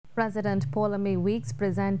President Paula-Mae Weeks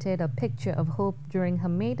presented a picture of hope during her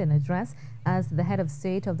maiden address as the head of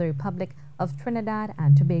state of the Republic of Trinidad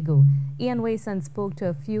and Tobago. Ian Wason spoke to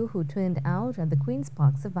a few who turned out at the Queen's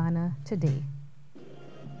Park Savannah today.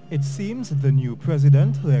 It seems the new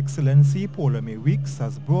president, Her Excellency Paula-Mae Weeks,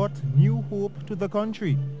 has brought new hope to the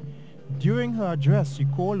country. During her address, she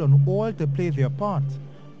called on all to play their part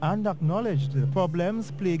and acknowledged the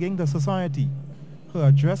problems plaguing the society. Her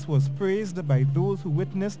address was praised by those who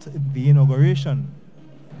witnessed the inauguration.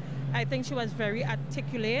 I think she was very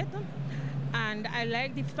articulate, and I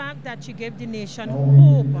like the fact that she gave the nation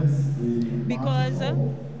hope, because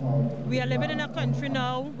we are living in a country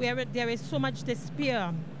now where there is so much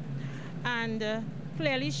despair, and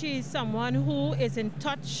clearly she is someone who is in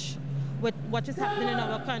touch with what is happening in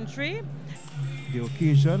our country. The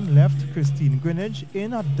occasion left Christine Greenidge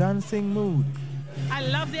in a dancing mood. I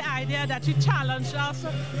love the idea that she challenged us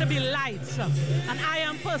to be lights, and I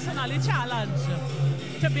am personally challenged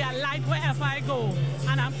to be a light wherever I go,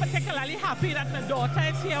 and I'm particularly happy that my daughter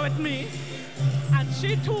is here with me, and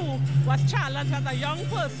she too was challenged as a young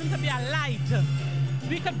person to be a light.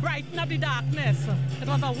 We could brighten up the darkness. It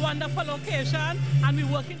was a wonderful occasion, and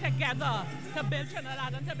we're working together to build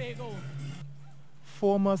Trinidad and Tobago.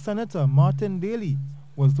 Former Senator Martin Daly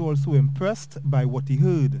was also impressed by what he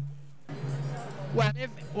heard. Well, if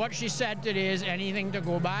what she said today is anything to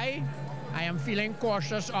go by, I am feeling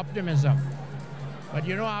cautious optimism. But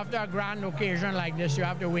you know, after a grand occasion like this, you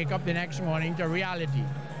have to wake up the next morning to reality.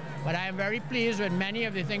 But I am very pleased with many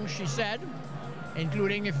of the things she said,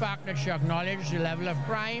 including the fact that she acknowledged the level of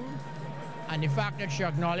crime and the fact that she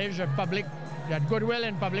acknowledged that goodwill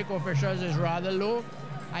in public officials is rather low.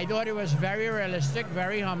 I thought it was very realistic,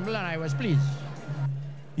 very humble, and I was pleased.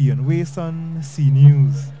 Ian Wason, C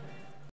News.